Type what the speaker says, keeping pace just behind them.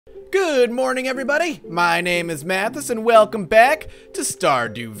Good morning, everybody. My name is Mathis, and welcome back to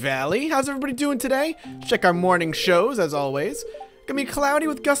Stardew Valley. How's everybody doing today? Check our morning shows, as always. Gonna be cloudy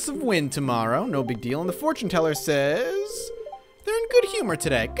with gusts of wind tomorrow. No big deal. And the fortune teller says they're in good humor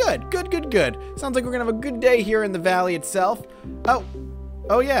today. Good. Sounds like we're gonna have a good day here in the valley itself.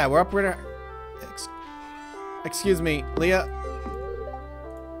 Oh yeah, we're up. Excuse me, Leah.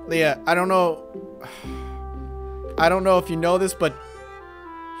 I don't know if you know this, but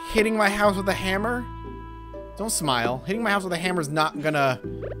hitting my house with a hammer, don't smile. Hitting my house with a hammer is not gonna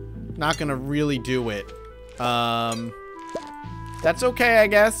really do it. That's okay, I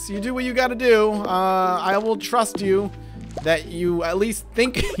guess. You do what you gotta do. I will trust you that you at least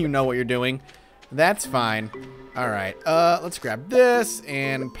think you know what you're doing. That's fine. All right, let's grab this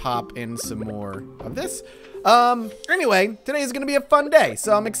and pop in some more of this. Anyway, today is gonna be a fun day,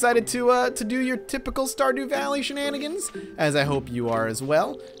 so I'm excited to do your typical Stardew Valley shenanigans, as I hope you are as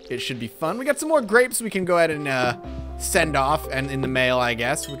well. It should be fun. We got some more grapes we can go ahead and send off and in the mail, I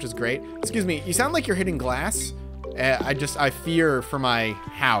guess, which is great. Excuse me, you sound like you're hitting glass. I fear for my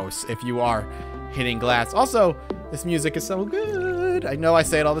house if you are hitting glass. Also, this music is so good. I know I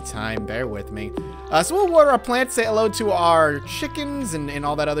say it all the time, bear with me. So we'll water our plants, say hello to our chickens and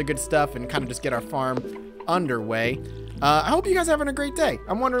all that other good stuff, and kind of just get our farm underway. I hope you guys are having a great day.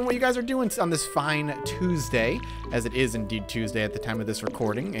 I'm wondering what you guys are doing on this fine Tuesday, as it is indeed Tuesday at the time of this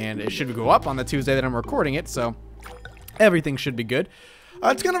recording, and it should go up on the Tuesday that I'm recording it, so everything should be good.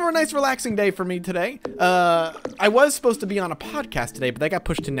 It's kind of a nice relaxing day for me today. I was supposed to be on a podcast today, but that got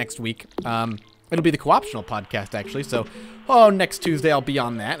pushed to next week. It'll be the co-optional podcast, actually, so next Tuesday I'll be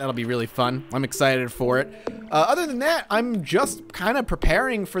on that. That'll be really fun. I'm excited for it. Other than that, I'm just kind of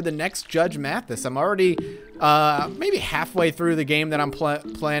preparing for the next Judge Mathis. I'm already maybe halfway through the game that I'm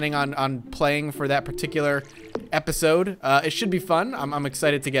planning on playing for that particular episode. It should be fun. I'm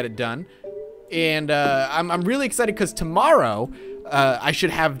excited to get it done. And I'm really excited because tomorrow I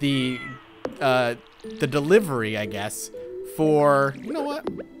should have the delivery, I guess, for, you know what?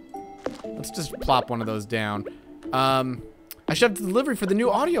 Let's just plop one of those down. I should have the delivery for the new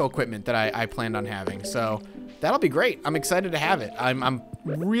audio equipment that I planned on having, so that'll be great. I'm excited to have it. I'm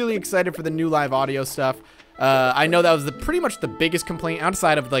really excited for the new live audio stuff. I know that was pretty much the biggest complaint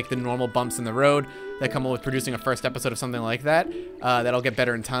outside of like the normal bumps in the road that come with producing a first episode of something like that. That'll get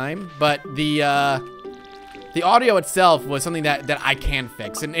better in time, but the audio itself was something that I can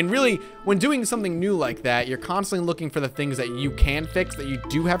fix. And really, when doing something new like that, you're constantly looking for the things that you can fix, that you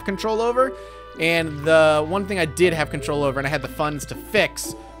do have control over. And the one thing I did have control over and I had the funds to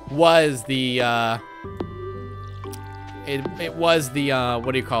fix was the, it was the,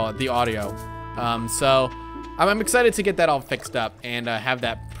 what do you call it? The audio. So I'm excited to get that all fixed up and have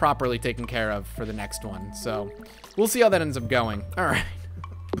that properly taken care of for the next one. So we'll see how that ends up going. All right.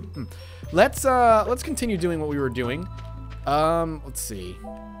 Let's continue doing what we were doing. Let's see.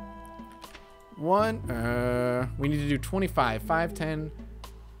 We need to do 25, 5, 10,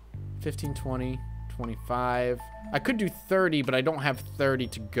 15, 20, 25. I could do 30, but I don't have 30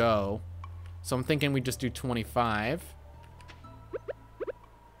 to go. So I'm thinking we just do 25.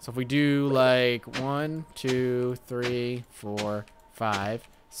 So if we do like 1, 2, 3, 4, 5,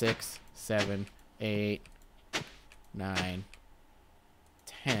 6, 7, 8, 9,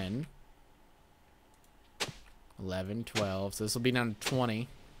 10, 11, 12. So this will be down to 20.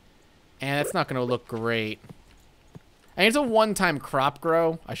 And that's not going to look great. And it's a one-time crop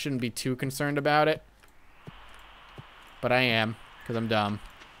grow. I shouldn't be too concerned about it. But I am, because I'm dumb.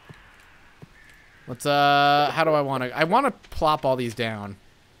 Let's, how do I want to... I want to plop all these down.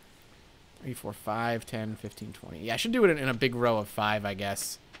 3, 4, 5, 10, 15, 20. Yeah, I should do it in a big row of 5, I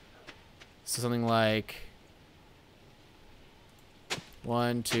guess. So something like...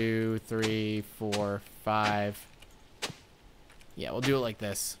 1, 2, 3, 4, 5. Yeah, we'll do it like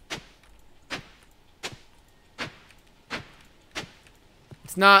this.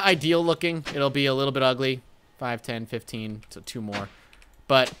 It's not ideal looking. It'll be a little bit ugly. 5, 10, 15, so 2 more.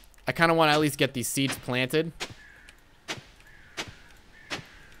 But I kind of want to at least get these seeds planted.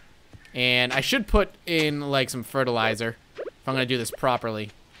 And I should put in like some fertilizer if I'm going to do this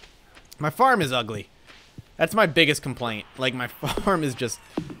properly. My farm is ugly. That's my biggest complaint. Like, my farm is just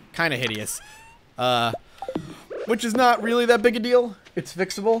kind of hideous. Which is not really that big a deal. It's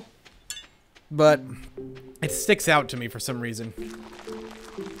fixable. But it sticks out to me for some reason.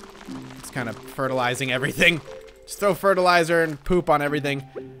 It's kind of fertilizing everything. Just throw fertilizer and poop on everything.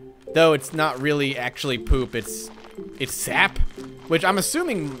 Though it's not really actually poop. It's sap. Which I'm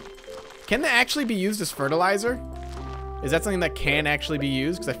assuming... Can that actually be used as fertilizer? Is that something that can actually be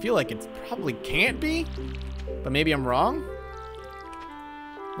used? Because I feel like it probably can't be. But maybe I'm wrong.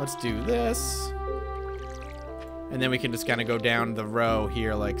 Let's do this. And then we can just kind of go down the row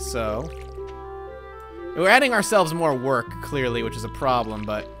here like so. We're adding ourselves more work, clearly, which is a problem,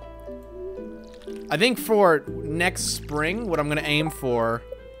 but I think for next spring, what I'm going to aim for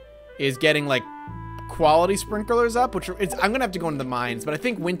is getting, like, quality sprinklers up, which I'm going to have to go into the mines, but I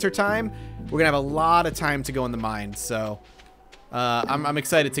think wintertime, we're going to have a lot of time to go in the mines, so I'm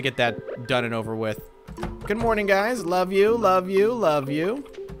excited to get that done and over with. Good morning, guys. Love you, love you, love you.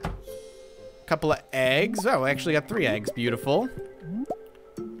 Couple of eggs. Oh, I actually got 3 eggs. Beautiful.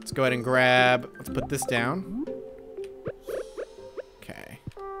 Let's go ahead and grab... Let's put this down. Okay.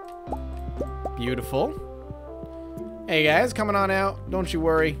 Beautiful. Hey, guys. Coming on out. Don't you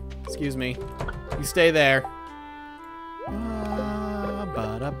worry. Excuse me. You stay there.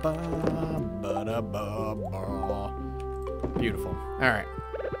 Beautiful. Alright.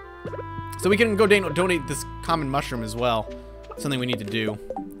 So we can go donate this common mushroom as well. Something we need to do.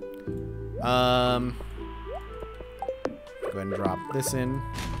 Go ahead and drop this in.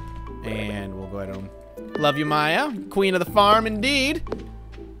 And we'll go ahead and... Love you, Maya. Queen of the farm, indeed.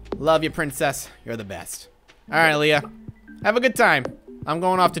 Love you, princess. You're the best. Alright, Leah. Have a good time. I'm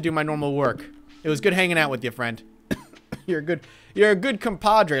going off to do my normal work. It was good hanging out with you, friend. You're a good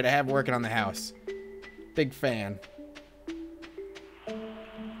compadre to have working on the house. Big fan.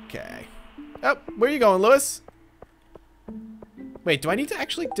 Okay. Oh, where are you going, Lewis? Wait, do I need to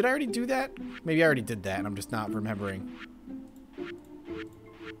actually... Did I already do that? Maybe I already did that, and I'm just not remembering.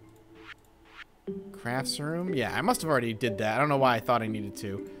 Crafts room? Yeah, I must have already did that. I don't know why I thought I needed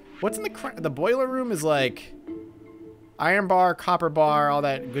to. What's in the boiler room is like... Iron bar, copper bar, all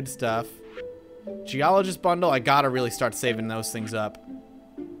that good stuff. Geologist bundle. I gotta really start saving those things up.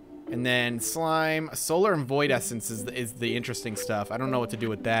 And then slime. Solar and void essence is the interesting stuff. I don't know what to do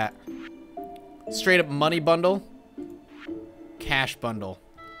with that. Straight up money bundle. Cash bundle.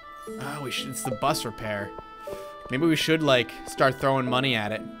 Oh, it's the bus repair. Maybe we should, like, start throwing money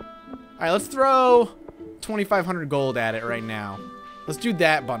at it. Alright, let's throw 2,500 gold at it right now. Let's do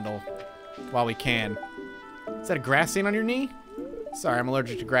that bundle while we can. Is that a grass stain on your knee? Sorry, I'm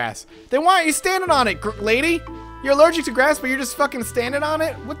allergic to grass. Then why are you standing on it, lady? You're allergic to grass, but you're just fucking standing on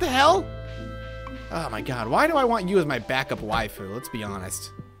it? What the hell? Oh my god, why do I want you as my backup waifu? Let's be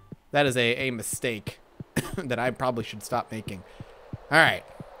honest. That is a mistake that I probably should stop making. Alright.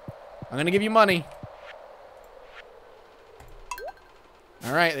 I'm gonna give you money.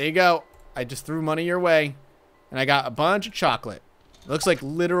 Alright, there you go. I just threw money your way. And I got a bunch of chocolate. It looks like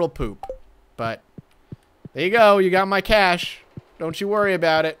literal poop. But, there you go. You got my cash. Don't you worry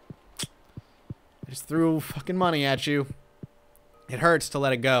about it. I just threw fucking money at you. It hurts to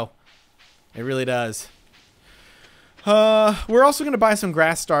let it go. It really does. We're also going to buy some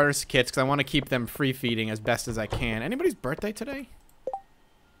grass starters kits because I want to keep them free feeding as best as I can. Anybody's birthday today?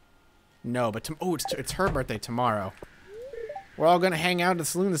 No, but it's her birthday tomorrow. We're all going to hang out at the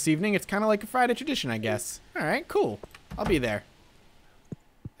saloon this evening. It's kind of like a Friday tradition, I guess. All right, cool. I'll be there.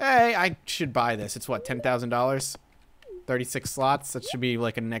 Hey, I should buy this. It's what, $10,000? 36 slots? That should be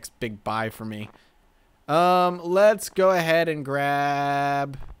like a next big buy for me. Let's go ahead and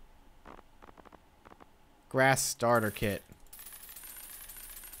grab grass starter kit.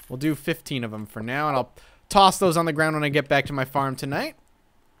 We'll do 15 of them for now, and I'll toss those on the ground when I get back to my farm tonight.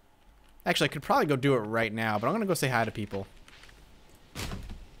 Actually, I could probably go do it right now, but I'm going to go say hi to people.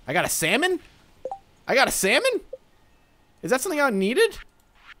 I got a salmon? I got a salmon? Is that something I needed?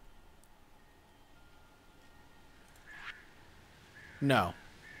 No.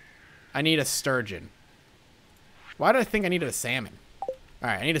 I need a sturgeon. Why did I think I needed a salmon?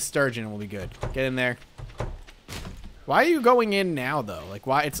 Alright, I need a sturgeon and we'll be good. Get in there. Why are you going in now, though? Like,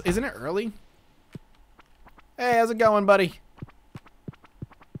 why? Isn't it early? Hey, how's it going, buddy?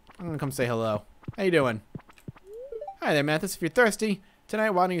 I'm gonna come say hello. How you doing? Hi there, Mathis. If you're thirsty tonight,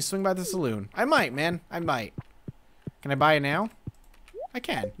 why don't you swing by the saloon? I might, man. I might. Can I buy it now? I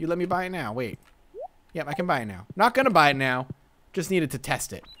can. You let me buy it now. Wait. Yep, I can buy it now. Not gonna buy it now. Just needed to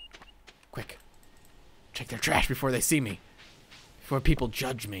test it. Quick. Check their trash before they see me. Before people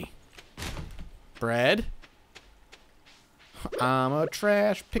judge me. Bread. I'm a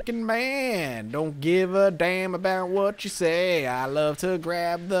trash picking man. Don't give a damn about what you say. I love to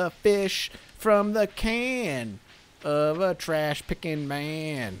grab the fish from the can of a trash picking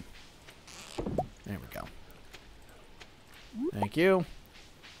man. There we go. Thank you.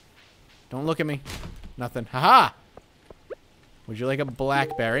 Don't look at me. Nothing. Haha! Would you like a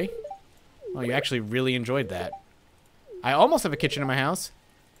blackberry? Oh, you actually really enjoyed that. I almost have a kitchen in my house.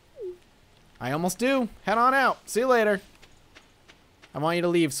 I almost do. Head on out. See you later. I want you to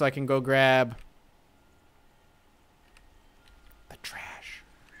leave so I can go grab the trash.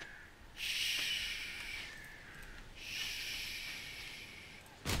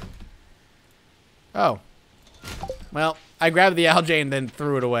 Oh. Well, I grabbed the algae and then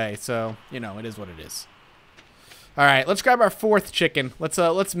threw it away, so, you know, it is what it is. All right, let's grab our 4th chicken. Let's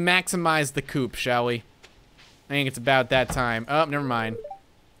maximize the coop, shall we? I think it's about that time. Oh, never mind.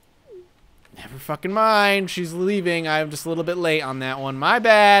 Never fucking mind. She's leaving. I'm just a little bit late on that one. My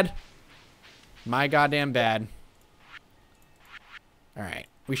bad. My goddamn bad. All right.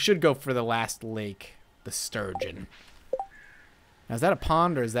 We should go for the last lake. The sturgeon. Now, is that a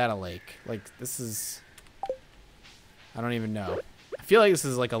pond or is that a lake? Like, this is... I don't even know. I feel like this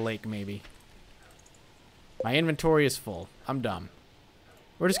is like a lake, maybe. My inventory is full. I'm dumb.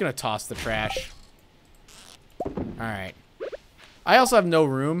 We're just going to toss the trash. Alright. I also have no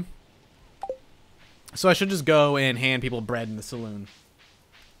room. So I should just go and hand people bread in the saloon.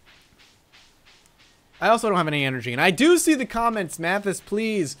 I also don't have any energy. And I do see the comments, Mathis,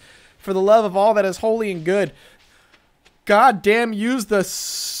 please. For the love of all that is holy and good. God damn, use the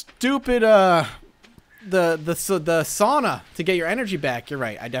stupid, the sauna to get your energy back. You're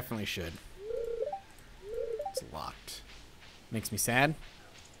right. I definitely should. It's locked. Makes me sad.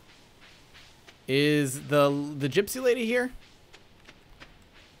 Is the gypsy lady here?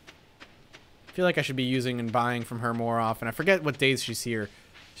 I feel like I should be using and buying from her more often. I forget what days she's here.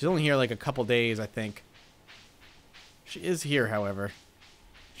 She's only here like a couple days, I think. She is here, however.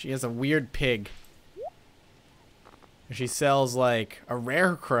 She has a weird pig. She sells like a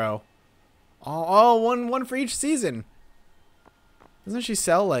rare crow. Oh, one for each season. Doesn't she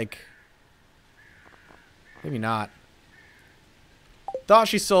sell like... Maybe not. Thought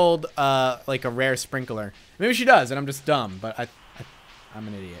she sold like a rare sprinkler. Maybe she does, and I'm just dumb, but I'm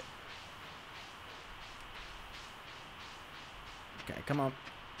an idiot. Okay, come on.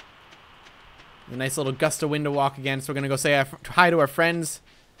 A nice little gust of wind to walk again, so we're gonna go say hi to our friends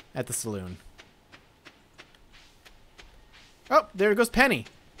at the saloon. Oh, there goes Penny.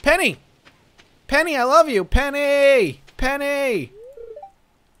 Penny! Penny, I love you! Penny! Penny!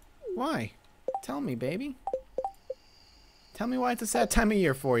 Why? Tell me, baby. Tell me why it's a sad time of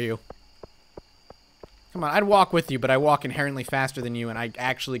year for you. Come on, I'd walk with you, but I walk inherently faster than you, and I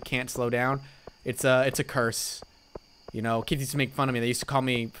actually can't slow down. It's a curse. You know, kids used to make fun of me. They used to call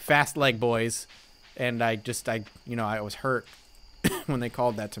me fast leg boys, and I was hurt when they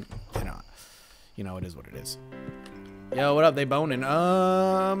called that to me. You know, it is what it is. Yo, what up? They boning.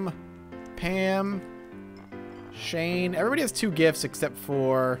 Pam, Shane. Everybody has 2 gifts except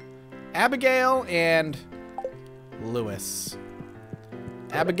for Abigail and Lewis.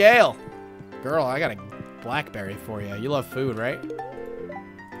 Abigail, girl, I got a blackberry for you. You love food, right?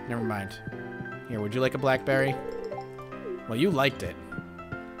 Never mind. Here, would you like a blackberry? Well, you liked it.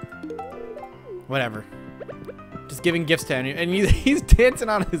 Whatever. Just giving gifts to him, and he's dancing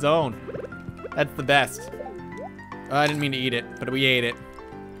on his own. That's the best. Oh, I didn't mean to eat it, but we ate it.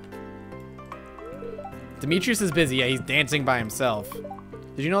 Demetrius is busy. Yeah, he's dancing by himself.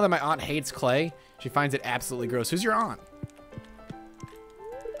 Did you know that my aunt hates clay? She finds it absolutely gross. Who's your aunt?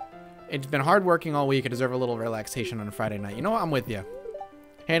 It's been hard working all week. I deserve a little relaxation on a Friday night. You know what? I'm with you.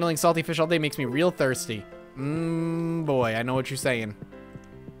 Handling salty fish all day makes me real thirsty. Boy, I know what you're saying.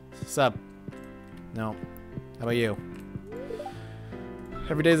 Sup? No. How about you?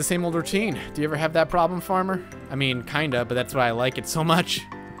 Every day is the same old routine. Do you ever have that problem, farmer? I mean, kinda, but that's why I like it so much.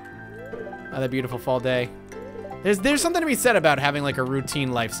 Another beautiful fall day. There's something to be said about having like a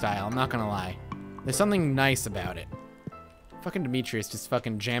routine lifestyle. I'm not gonna lie. There's something nice about it. Fucking Demetrius just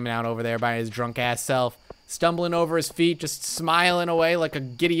fucking jamming out over there by his drunk ass self. Stumbling over his feet, just smiling away like a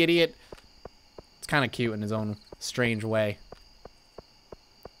giddy idiot. It's kind of cute in his own strange way.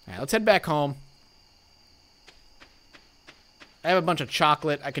 Alright, let's head back home. I have a bunch of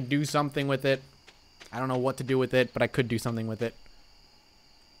chocolate. I could do something with it. I don't know what to do with it, but I could do something with it.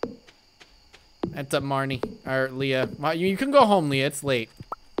 What's up, Marnie? Or Leah. Well, you can go home, Leah. It's late.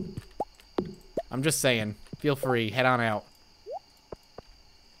 I'm just saying. Feel free. Head on out.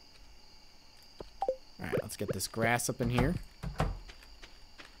 Alright, let's get this grass up in here.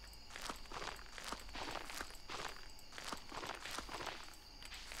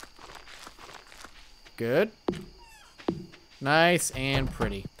 Good. Nice and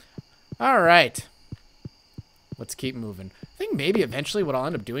pretty. Alright. Let's keep moving. I think maybe eventually what I'll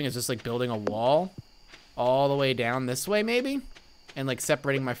end up doing is just like building a wall all the way down this way maybe. And like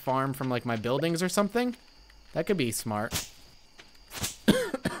separating my farm from like my buildings or something. That could be smart.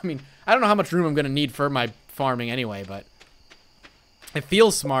 I mean, I don't know how much room I'm going to need for my farming anyway, but it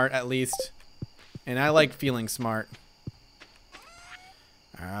feels smart at least. And I like feeling smart.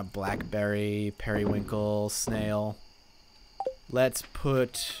 Blackberry, periwinkle, snail. Let's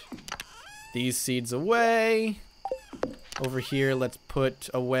put these seeds away. Over here, let's put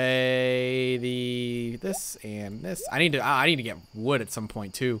away this and this. I need to get wood at some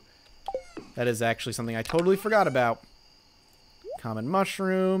point too. That is actually something I totally forgot about. Common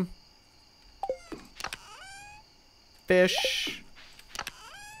mushroom. Fish.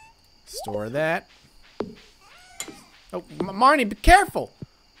 Store that. Oh, Marnie, be careful!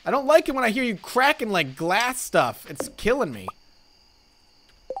 I don't like it when I hear you cracking like glass stuff. It's killing me.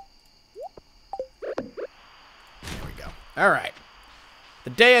 There we go. Alright. The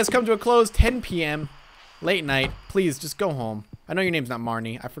day has come to a close, 10 p.m. Late night. Please, just go home. I know your name's not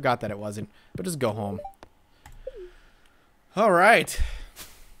Marnie. I forgot that it wasn't. But just go home. Alright.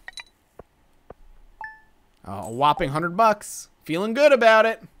 A whopping $100. Feeling good about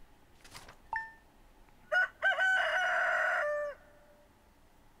it.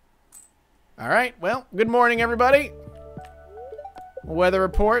 Alright, well, good morning, everybody. Weather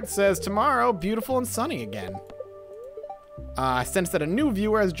report says tomorrow, beautiful and sunny again. I sense that a new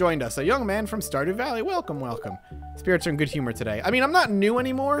viewer has joined us, a young man from Stardew Valley. Welcome, welcome. Spirits are in good humor today. I mean, I'm not new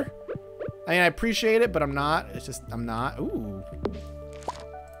anymore. I mean, I appreciate it, but I'm not. It's just, I'm not. Ooh.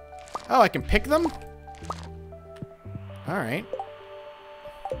 Oh, I can pick them? Alright.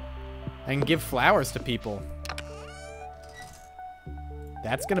 I can give flowers to people.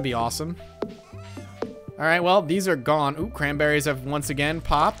 That's gonna be awesome. Alright, well, these are gone. Ooh, cranberries have once again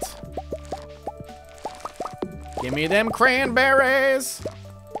popped. Give me them cranberries!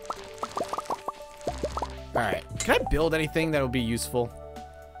 Alright, can I build anything that would be useful?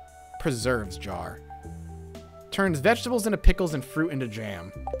 Preserves jar. Turns vegetables into pickles and fruit into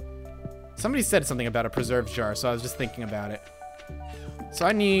jam. Somebody said something about a preserves jar, so I was just thinking about it. So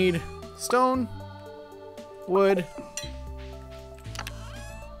I need stone, wood,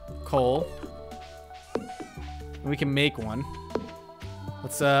 coal. We can make one.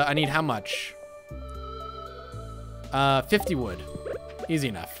 Let's, I need how much? 50 wood. Easy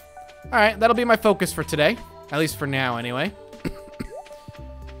enough. Alright, that'll be my focus for today. At least for now, anyway.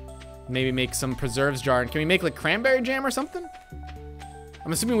 Maybe make some preserves jar. Can we make, like, cranberry jam or something?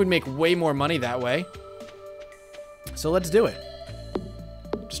 I'm assuming we'd make way more money that way. So let's do it.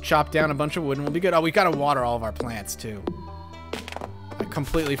 Just chop down a bunch of wood and we'll be good. Oh, we gotta water all of our plants, too. I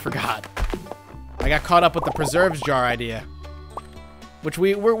completely forgot. I got caught up with the preserves jar idea. Which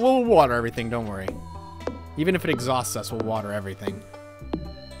we'll water everything, don't worry. Even if it exhausts us, we'll water everything.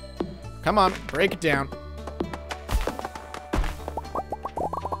 Come on, break it down.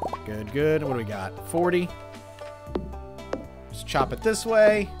 Good, good. What do we got? 40. Just chop it this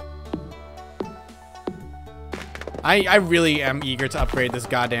way. I really am eager to upgrade this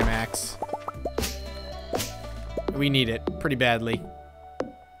goddamn axe. We need it pretty badly.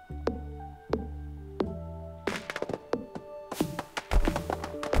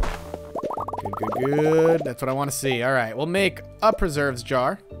 Good. That's what I want to see. All right. We'll make a preserves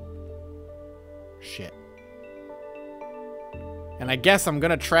jar. Shit. And I guess I'm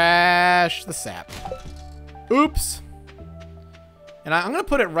going to trash the sap. Oops. And I'm going to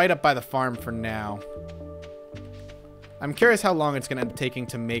put it right up by the farm for now. I'm curious how long it's going to end up taking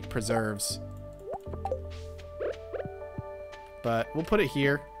to make preserves. But we'll put it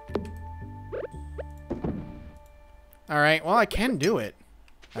here. All right. Well, I can do it.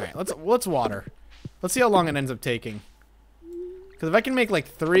 All right. Let's water. Let's see how long it ends up taking. Because if I can make like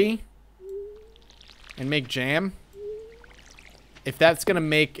 3 and make jam, if that's gonna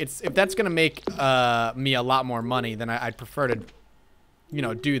make me a lot more money, then I'd prefer to, you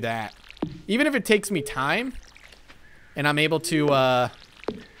know, do that. Even if it takes me time, and I'm able to,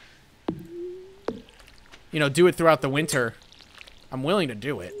 you know, do it throughout the winter, I'm willing to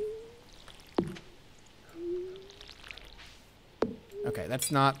do it. Okay, that's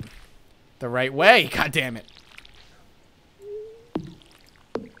not the right way. God damn it.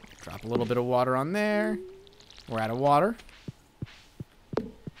 Drop a little bit of water on there. We're out of water.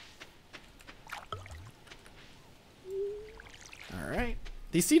 Alright.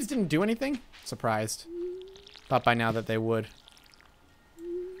 These seeds didn't do anything? Surprised. Thought by now that they would.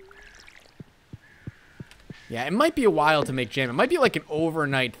 Yeah, it might be a while to make jam. It might be like an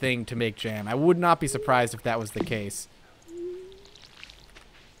overnight thing to make jam. I would not be surprised if that was the case.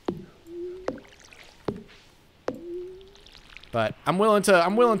 But I'm willing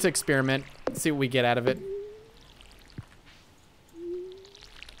to experiment, see what we get out of it.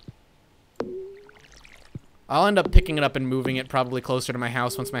 I'll end up picking it up and moving it probably closer to my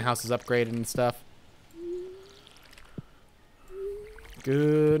house once my house is upgraded and stuff.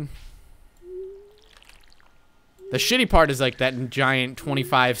 Good. The shitty part is like that giant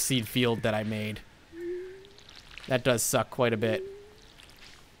 25 seed field that I made. That does suck quite a bit.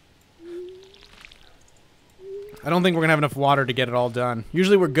 I don't think we're gonna have enough water to get it all done.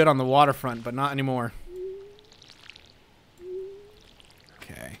 Usually we're good on the waterfront, but not anymore.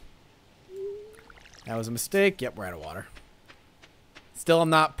 Okay. That was a mistake. Yep, we're out of water. Still, I'm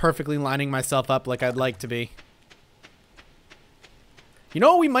not perfectly lining myself up like I'd like to be. You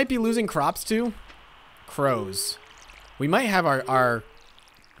know what we might be losing crops to? Crows. We might have our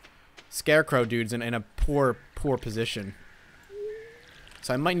scarecrow dudes in a poor position.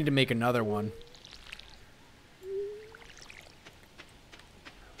 So I might need to make another one.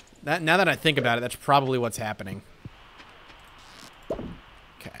 Now that I think about it, that's probably what's happening.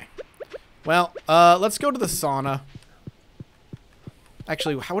 Okay. Well, let's go to the sauna.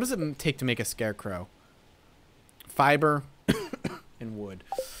 Actually, what does it take to make a scarecrow? Fiber and wood.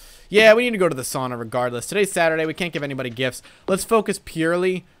 Yeah, we need to go to the sauna regardless. Today's Saturday. We can't give anybody gifts. Let's focus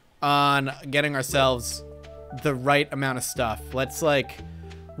purely on getting ourselves the right amount of stuff. Let's, like,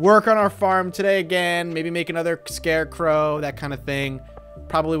 work on our farm today again. Maybe make another scarecrow, that kind of thing.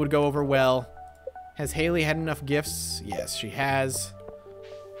 Probably would go over well. Has Haley had enough gifts? Yes, she has.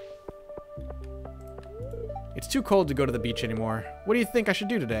 It's too cold to go to the beach anymore. What do you think I should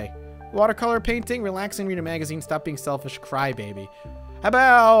do today? Watercolor painting, relaxing, read a magazine, stop being selfish, cry baby. How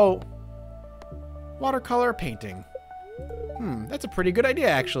about watercolor painting? That's a pretty good idea,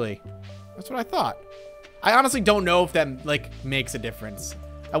 actually. That's what I thought. I honestly don't know if that, like, makes a difference.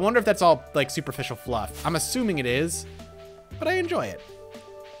 I wonder if that's all, like, superficial fluff. I'm assuming it is, but I enjoy it.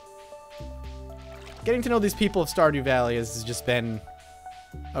 Getting to know these people of Stardew Valley has just been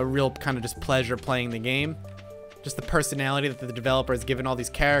a real kind of just pleasure playing the game. Just the personality that the developer has given all these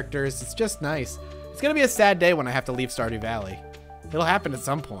characters. It's just nice. It's going to be a sad day when I have to leave Stardew Valley. It'll happen at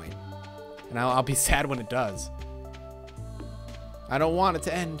some point. And I'll be sad when it does. I don't want it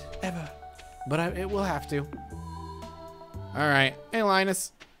to end, ever. But it will have to. Alright. Hey,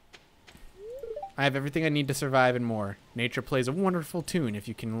 Linus. I have everything I need to survive and more. Nature plays a wonderful tune if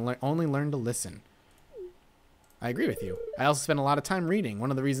you can only learn to listen. I agree with you. I also spent a lot of time reading.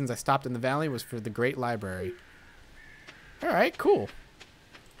 One of the reasons I stopped in the valley was for the great library. Alright, cool.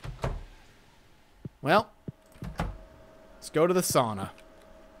 Well, let's go to the sauna.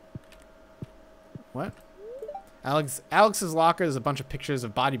 What? Alex's locker is a bunch of pictures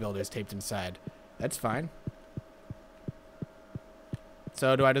of bodybuilders taped inside. That's fine.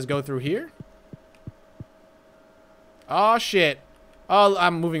 So do I just go through here? Oh, shit. Oh,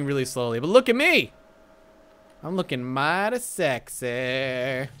 I'm moving really slowly. But look at me. I'm looking mighty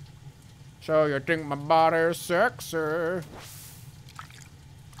sexy. So you think my body's sexy?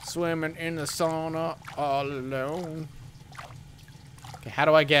 Swimming in the sauna all alone. Okay, how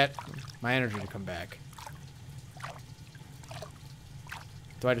do I get my energy to come back?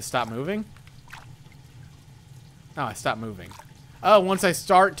 Do I just stop moving? Oh, I stopped moving. Oh, once I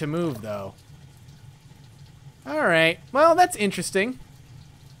start to move, though. Alright. Well, that's interesting.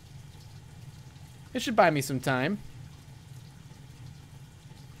 It should buy me some time.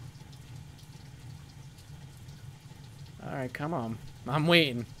 Alright, come on. I'm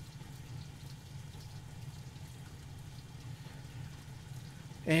waiting.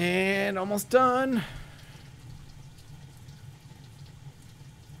 And almost done.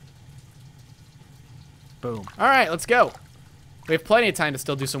 Boom. Alright, let's go. We have plenty of time to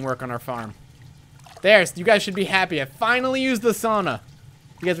still do some work on our farm. There, you guys should be happy. I finally used the sauna.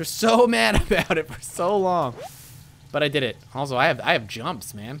 You guys were so mad about it for so long. But I did it. Also, I have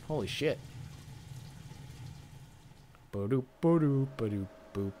jumps, man. Holy shit. Ba-doop, ba-doop, ba-doop,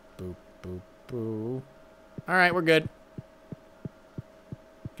 boop, boop, boop, boop. Alright, we're good.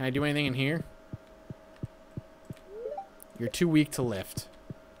 Can I do anything in here? You're too weak to lift.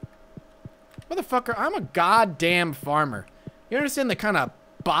 Motherfucker, I'm a goddamn farmer. You understand the kind of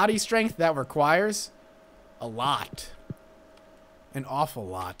body strength that requires? A lot. An awful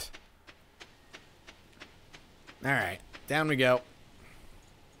lot. Alright, down we go.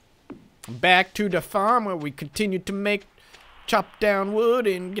 Back to the farm where we continue to chop down wood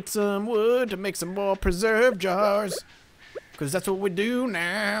and get some wood to make some more preserve jars. Because that's what we do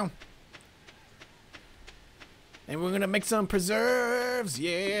now. And we're gonna make some preserves,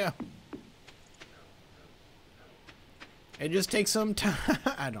 yeah. It just takes some time.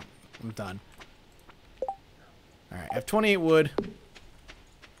 I'm done. Alright, I have 28 wood.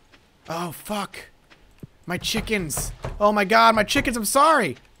 Oh, fuck. My chickens. Oh my god, my chickens, I'm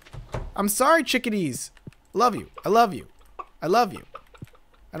sorry. I'm sorry, chickadees. Love you. I love you. I love you.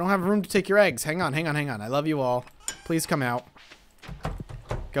 I don't have room to take your eggs. Hang on, hang on, hang on. I love you all. Please come out.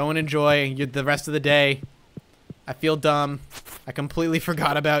 Go and enjoy the rest of the day. I feel dumb. I completely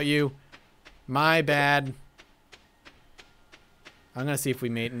forgot about you. My bad. I'm gonna see if we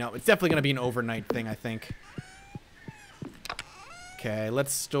made... No, it's definitely gonna be an overnight thing, I think. Okay,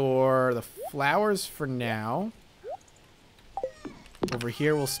 let's store the flowers for now. Over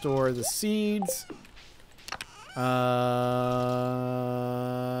here, we'll store the seeds. I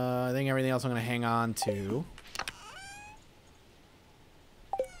think everything else I'm going to hang on to.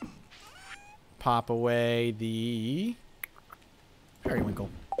 Pop away the periwinkle.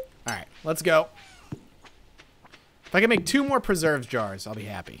 All right, let's go. If I can make 2 more preserves jars, I'll be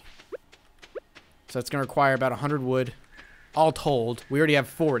happy. So it's going to require about 100 wood, all told. We already have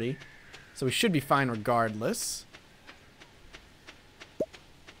 40, so we should be fine regardless.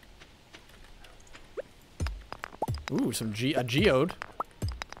 Ooh, a geode.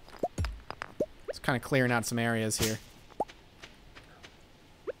 It's kind of clearing out some areas here.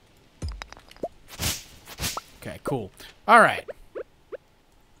 Okay, cool. All right.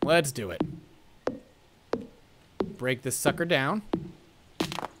 Let's do it. Break this sucker down.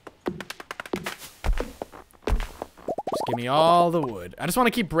 Just give me all the wood. I just want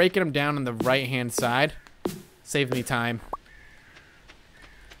to keep breaking them down on the right-hand side. Save me time.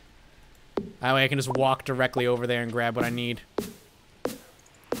 That way I can just walk directly over there and grab what I need.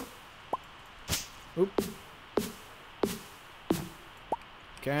 Oop.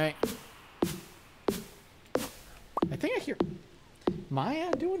 Okay. I think I hear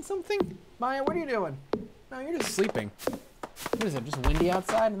Maya doing something? Maya, what are you doing? No, you're just sleeping. What is it, just windy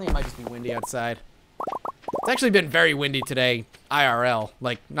outside? I think it might just be windy outside. It's actually been very windy today, IRL.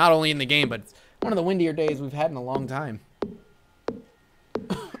 Like, not only in the game, but it's one of the windier days we've had in a long time.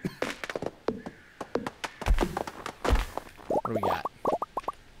 What do we got?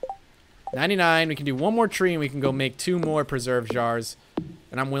 99. We can do 1 more tree, and we can go make 2 more preserve jars.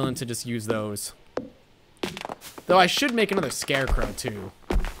 And I'm willing to just use those. Though I should make another scarecrow, too.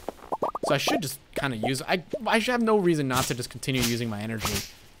 So I should just kind of use... I should have no reason not to just continue using my energy.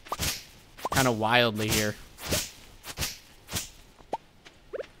 Kind of wildly here.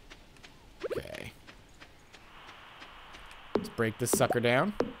 Okay. Let's break this sucker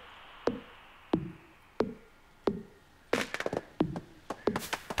down.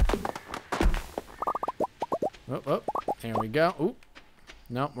 Oh, oh, there we go. Ooh.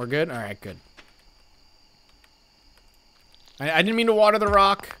 No, we're good. All right, good. I didn't mean to water the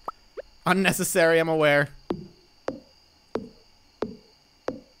rock. Unnecessary, I'm aware.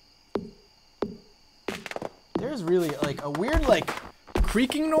 There's really, like, a weird, like,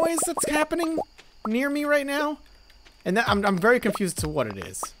 creaking noise that's happening near me right now. And that, I'm very confused as to what it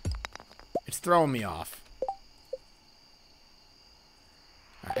is. It's throwing me off.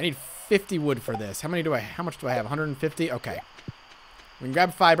 All right, I need 50 wood for this. How much do I have? 150? Okay. We can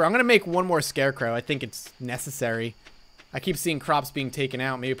grab fiber. I'm going to make 1 more scarecrow. I think it's necessary. I keep seeing crops being taken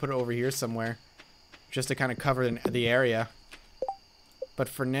out. Maybe put it over here somewhere. Just to kind of cover the area. But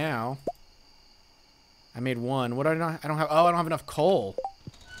for now... I made 1. What do I not... I don't have... Oh, I don't have enough coal.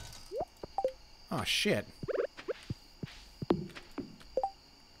 Oh, shit.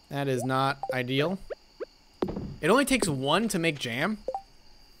 That is not ideal. It only takes 1 to make jam?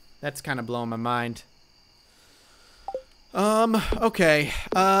 That's kind of blowing my mind. Okay.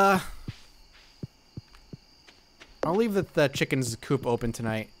 I'll leave the chicken's coop open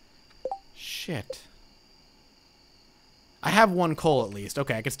tonight. Shit. I have 1 coal at least.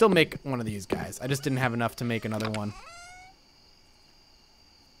 Okay, I could still make one of these guys. I just didn't have enough to make another one.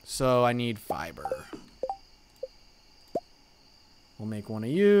 So I need fiber. We'll make 1 of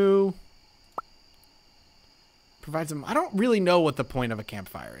you. Provide some... I don't really know what the point of a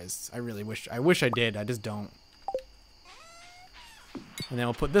campfire is. I wish I did. I just don't. And then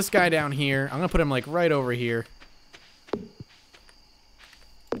we'll put this guy down here. I'm going to put him like right over here.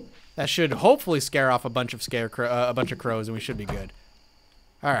 That should hopefully scare off a bunch of crows, and we should be good.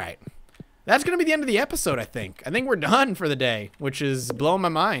 All right. That's going to be the end of the episode, I think. I think we're done for the day, which is blowing my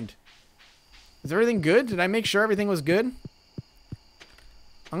mind. Is everything good? Did I make sure everything was good?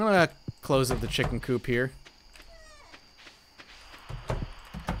 I'm going to close up the chicken coop here.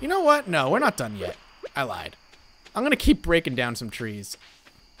 You know what? No, we're not done yet. I lied. I'm going to keep breaking down some trees.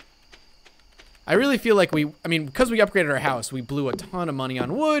 I really feel like because we upgraded our house, we blew a ton of money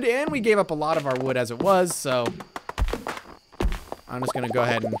on wood, and we gave up a lot of our wood as it was, so I'm just going to go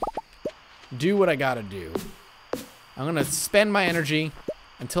ahead and do what I got to do. I'm going to spend my energy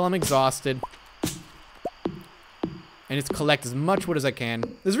until I'm exhausted and just collect as much wood as I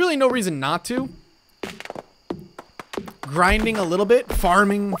can. There's really no reason not to. Grinding a little bit,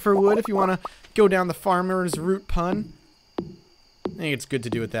 farming for wood if you want to go down the farmer's route pun. I think it's good to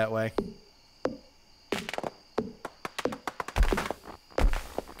do it that way.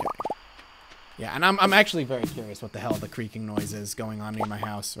 Yeah, and I'm actually very curious what the hell the creaking noise is going on near my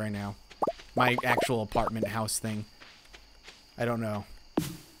house right now. My actual apartment house thing. I don't know.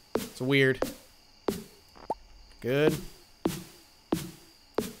 It's weird. Good.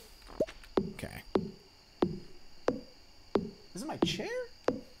 Okay. Is it my chair?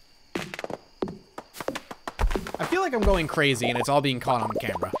 I feel like I'm going crazy and it's all being caught on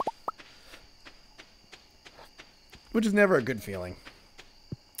camera. Which is never a good feeling.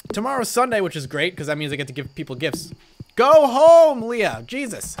 Tomorrow's Sunday, which is great because that means I get to give people gifts. Go home, Leah.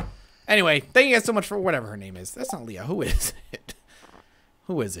 Jesus. Anyway, thank you guys so much for whatever her name is. That's not Leah. Who is it?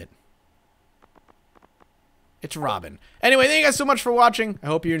 Who is it? It's Robin. Anyway, thank you guys so much for watching. I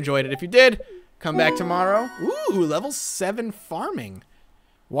hope you enjoyed it. If you did, come back tomorrow. Ooh, level 7 farming.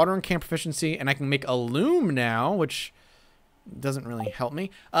 Water and camp proficiency, and I can make a loom now, which doesn't really help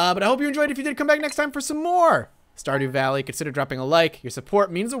me. But I hope you enjoyed. If you did, come back next time for some more Stardew Valley. Consider dropping a like. Your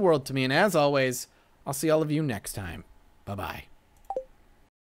support means the world to me, and as always, I'll see all of you next time. Bye-bye.